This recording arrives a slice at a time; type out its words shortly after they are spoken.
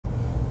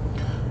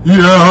That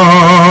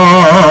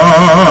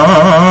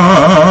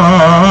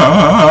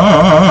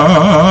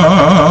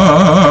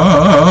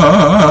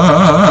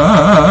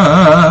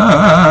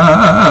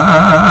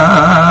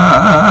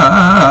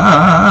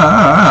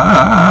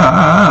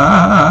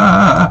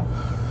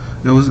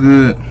was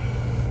good.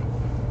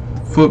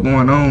 Fuck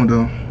going on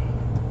though.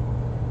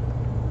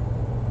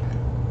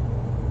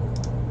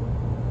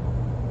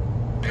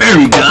 There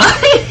we go.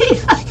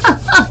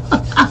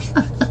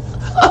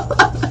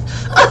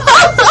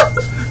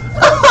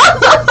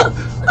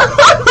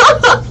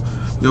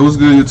 Yo, what's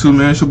good, YouTube,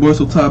 man? It's your boy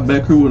SoTop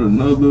back here with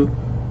another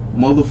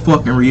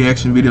motherfucking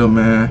reaction video,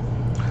 man.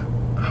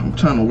 I'm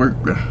trying to work,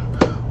 bro.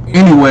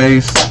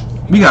 Anyways,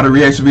 we got a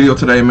reaction video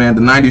today, man.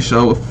 The 90s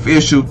Show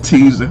official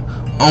teaser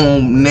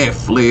on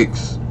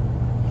Netflix.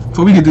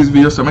 Before we get this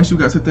video, so make sure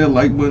you guys hit that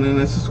like button and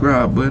that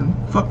subscribe button.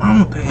 Fuck wrong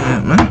with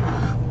that, man?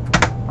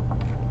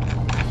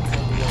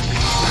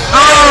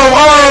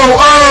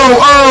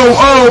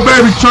 Oh,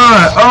 baby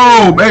trying.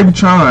 Oh, baby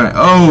trying.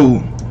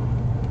 Oh.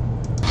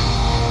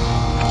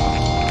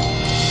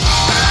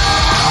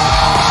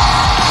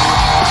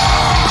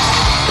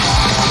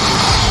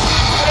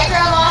 Hey,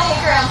 Grandma. Hey,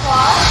 Grandpa.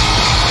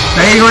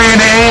 Hey,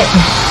 Granddad.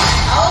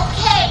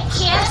 Okay,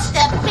 kids,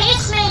 the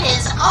basement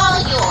is all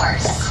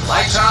yours.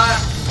 Lights on,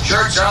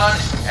 shirts on,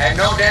 and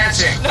no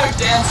dancing. No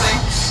dancing.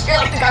 You're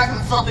like the guy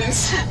from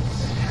Footloose.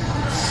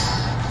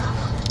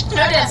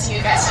 No dancing,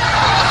 you guys.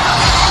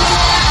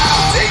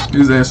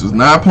 His ass was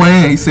not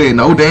playing. He said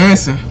no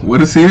dancing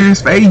with a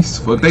serious face.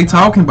 What they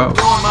talking about?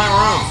 Go in my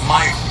room.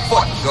 My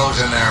foot goes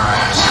in their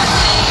ass.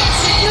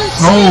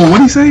 Oh,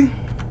 what'd he say?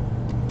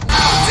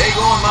 They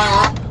go in my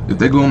room. If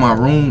they go in my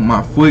room,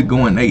 my foot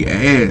go in they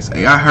ass.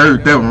 Hey, I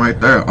heard that one right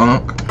there,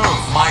 Unc.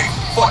 My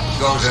foot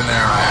goes in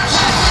their ass.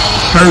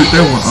 Heard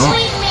that one, Unc.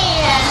 Sweet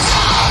man.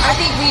 I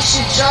think we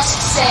should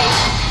just say,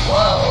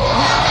 whoa.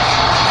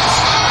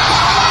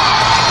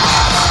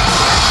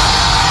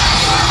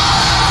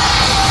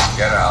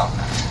 Get out.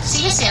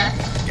 See you soon.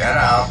 Get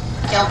out.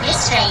 Don't be a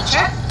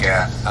stranger.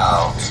 Get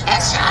out.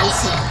 Extra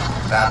icy.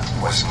 That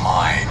was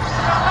mine.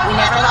 We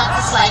never locked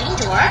the sliding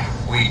door.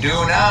 We do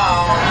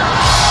now.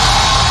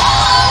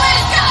 Oh,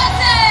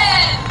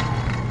 Wisconsin!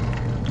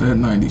 That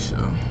 90s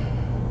Show.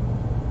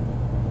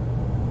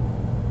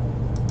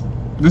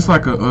 This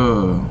like a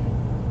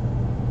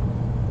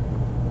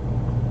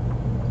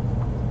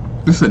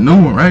this a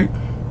new one, right?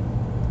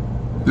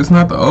 This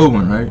not the old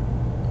one, right?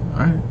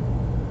 Right?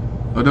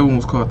 Oh, that one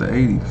was called the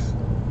 80s.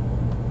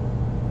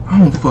 I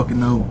don't fucking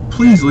know.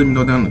 Please let me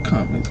know down in the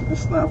comments.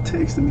 Stop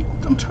texting me.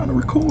 I'm trying to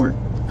record.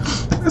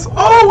 That's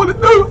all I want to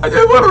do. I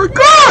just want to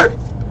record.